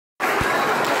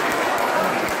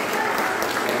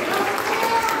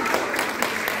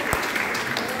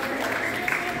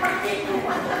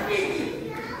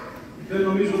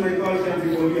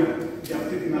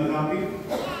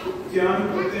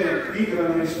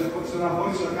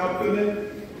στεναχώρησα κάποιον,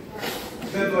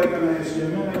 δεν το έκανα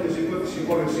εσυλλεμένα και ζητώ τη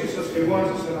συγχώρεσή σας και εγώ αν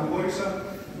σας στεναχώρησα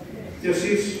και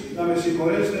εσείς να με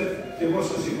συγχωρέσετε και εγώ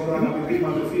σας συγχωρώ, αγαπητοί μου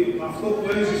αδελφοί. Αυτό που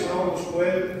έζησα όμως,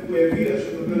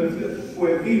 που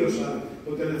εβίωσα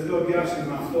το τελευταίο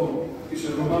διάστημα αυτό της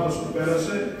εβδομάδας που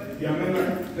πέρασε, για μένα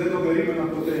δεν το περίμενα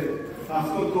ποτέ.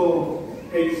 Αυτό το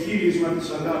εκχύλισμα της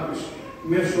αγάπης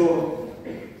μέσω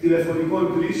τηλεφωνικών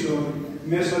κλήσεων,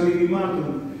 μέσα μηνυμάτων,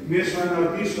 μέσα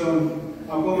αναρτήσεων,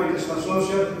 ακόμα και στα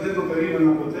social, δεν το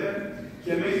περίμενα ποτέ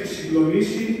και με έχει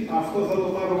συγκλονίσει. Αυτό θα το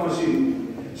πάρω μαζί μου.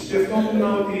 Σκεφτόμουν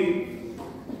ότι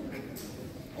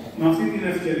με αυτή την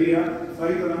ευκαιρία θα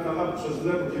ήταν καλά που σας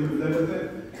βλέπω και με βλέπετε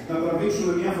να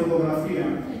τραβήξουμε μια φωτογραφία,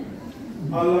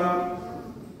 αλλά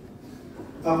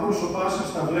τα πρόσωπά σας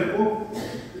τα βλέπω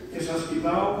και σας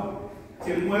κοιτάω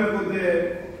και μου έρχονται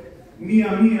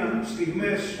μία-μία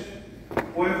στιγμές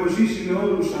που έχω ζήσει με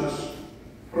όλους σας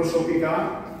προσωπικά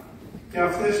και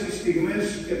αυτές τις στιγμές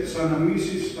και τις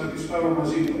αναμνήσεις θα τις πάρω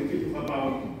μαζί μου εκεί που θα πάω.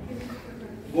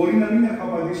 Μπορεί να μην έχω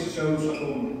απαντήσει σε όλους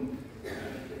ακόμα.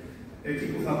 Εκεί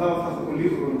που θα πάω θα έχω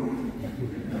πολύ χρόνο.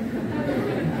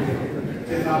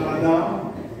 Και θα απαντάω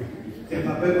και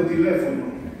θα παίρνω τηλέφωνο.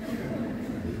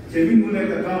 Και μην μου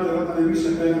λέτε κάτι όταν εμείς σε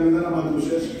παίρναμε δεν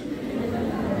απαντούσες.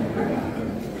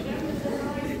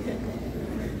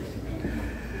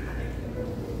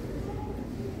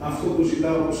 Αυτό που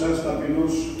ζητάω από εσάς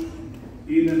ταπεινώς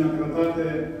είναι να κρατάτε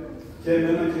και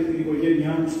εμένα και την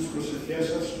οικογένειά μου στις προσευχές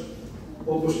σας,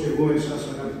 όπως και εγώ εσάς,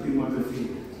 αγαπητοί μου αδελφοί.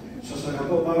 Σας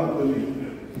αγαπώ πάρα πολύ.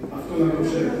 Αυτό να το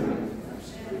ξέρετε.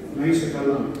 Να είστε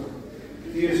καλά.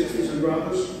 Dear sisters and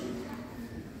brothers,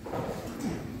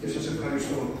 και σας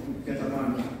ευχαριστώ για τα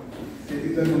πάντα, γιατί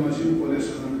παίρνω μαζί μου πολλές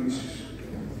αναμνήσεις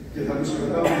και θα τις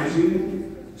κρατάω μαζί μου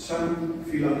σαν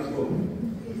φυλακτικό.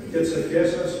 Και τις ευχές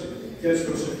σας και τις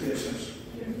προσευχές σας.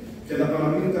 Και να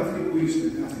παραμείνετε αυτοί που είστε,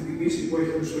 αυτή την πίστη που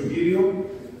έχετε στον Κύριο,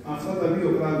 αυτά τα δύο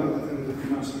πράγματα θέλω να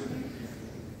θυμάστε.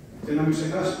 Και να μην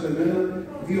ξεχάσετε εμένα,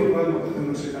 δύο πράγματα θέλω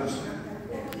να ξεχάσετε.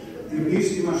 Την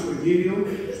πίστη μας στον Κύριο,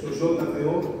 στον ζώντα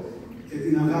Θεό, και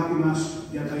την αγάπη μας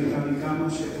για τα ιδανικά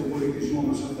μας και τον πολιτισμό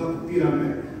μας. Αυτά που πήραμε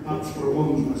από τους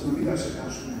προγόνους μας, να μην τα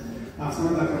ξεχάσουμε. Αυτά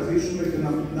να τα κρατήσουμε και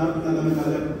να τα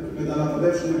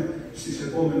μεταλαμπαδεύσουμε στις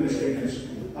επόμενες γενιές.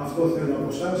 Αυτό θέλω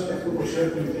από εσάς και αυτό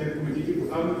προσέχουμε και έχουμε και εκεί που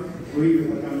θα είμαι, το ίδιο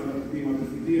θα κάνουμε τα κτήματα.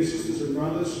 Dear sisters and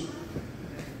brothers,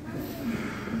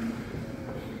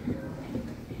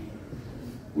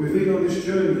 we've been on this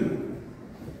journey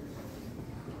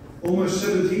almost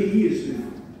 17 years now.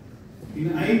 In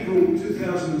April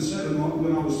 2007,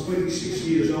 when I was 26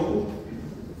 years old,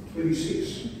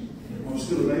 26, I was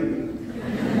still a baby.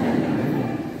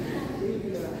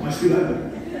 I still am.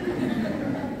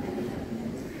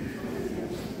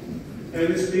 And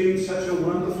it's been such a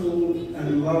wonderful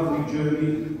and lovely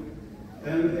journey,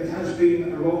 and it has been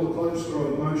a roller coaster of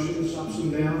emotions, ups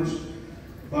and downs,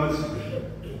 but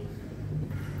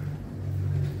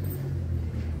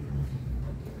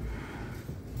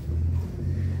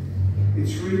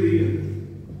it's really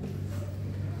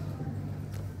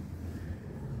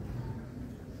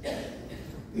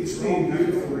it's been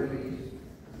beautiful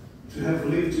to have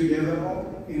lived together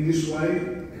in this way,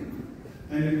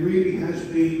 and it really has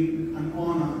been an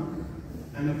honor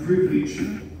and a privilege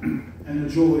and a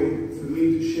joy for me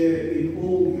to share in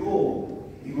all your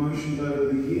emotions over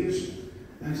the years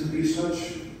and to be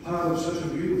part of such a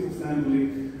beautiful family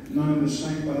known as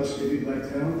St. Paraskevi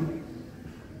Blacktown.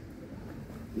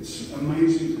 It's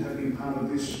amazing to have been part of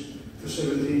this for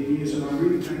 17 years, and I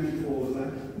really thank you for all of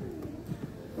that.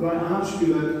 But I ask you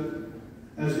that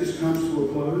as this comes to a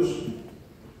close,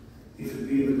 if it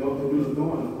be the will of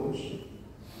God, of course,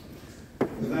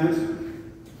 that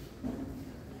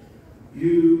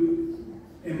you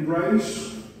embrace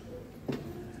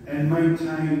and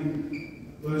maintain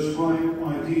those high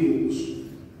ideals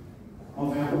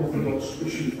of our Orthodox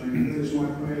Christian faith. That is my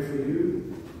prayer for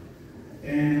you.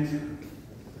 And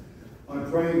I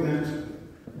pray that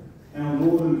our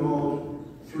Lord and God,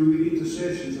 through the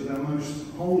intercessions of our most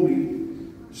holy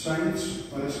saints,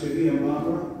 Paraskevi and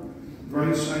Barbara,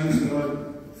 great saints that I've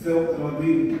felt that I've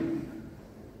been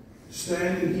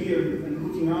standing here and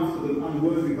looking after them,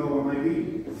 unworthy though I may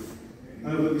be,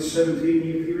 over this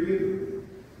 17-year period,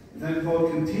 that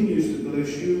God continues to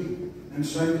bless you and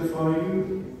sanctify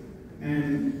you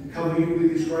and cover you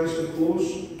with His grace, of course,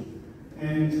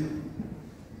 and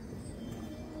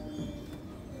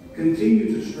continue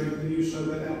to strengthen you so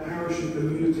that our parish and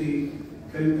community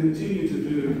can continue to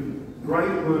do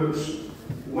great works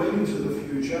well into the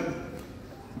future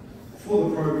for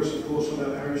the progress, of course, of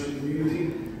our parish and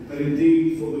community, but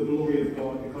indeed for the glory of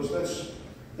God, because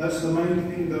that's the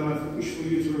main thing that I wish for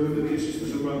you to to remember, dear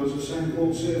sisters and brothers, as St.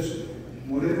 Paul says,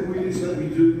 whatever it is that we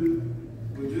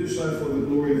do so for the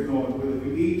glory of God, whether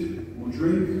we eat or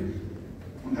drink.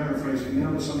 I'm paraphrasing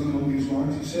now, but something along these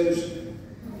lines. He says,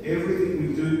 everything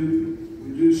we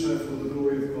do so for the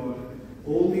glory of God.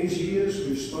 All these years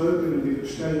we've spoken and we've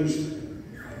exchanged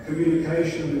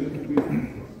communication,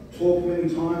 we've talked many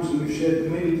times and we've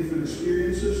shared many different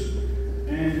experiences,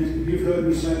 and you've heard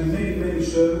me say many, many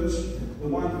sermons. The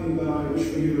one thing that I wish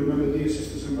for you to remember, dear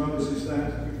sisters and brothers, is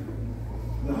that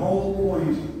the whole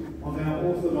point of our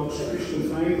Orthodox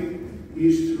Christian faith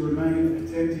is to remain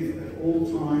attentive at all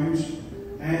times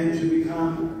and to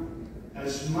become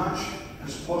as much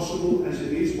as possible as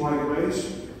it is by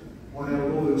grace what our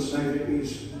Lord and Saviour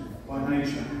is by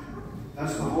nature.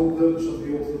 That's the whole purpose of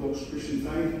the Orthodox Christian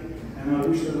faith, and I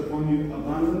wish that upon you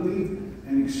abundantly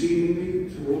and exceedingly,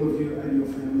 to all of you and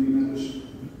your family members.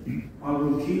 I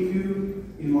will keep you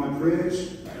in my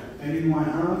prayers and in my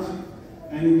heart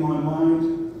and in my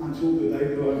mind until the day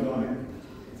that I die.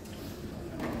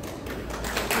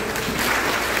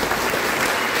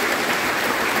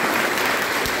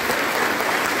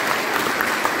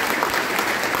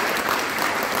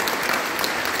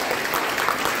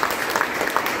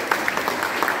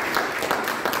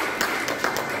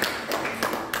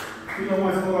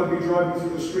 I thought I'd be driving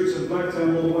through the streets of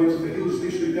Blacktown all the way to the Hills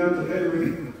District, down to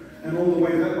Henry, and all the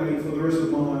way that way for the rest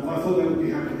of my life. I thought that would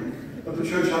be happening. But the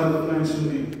church had other plans for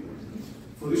me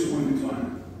for this point in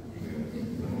time.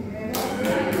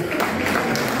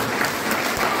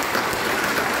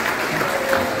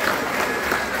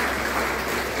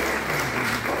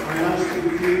 I ask you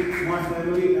to keep my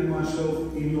family and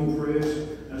myself in your prayers,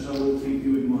 as I will keep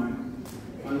you in mine.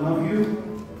 I love you.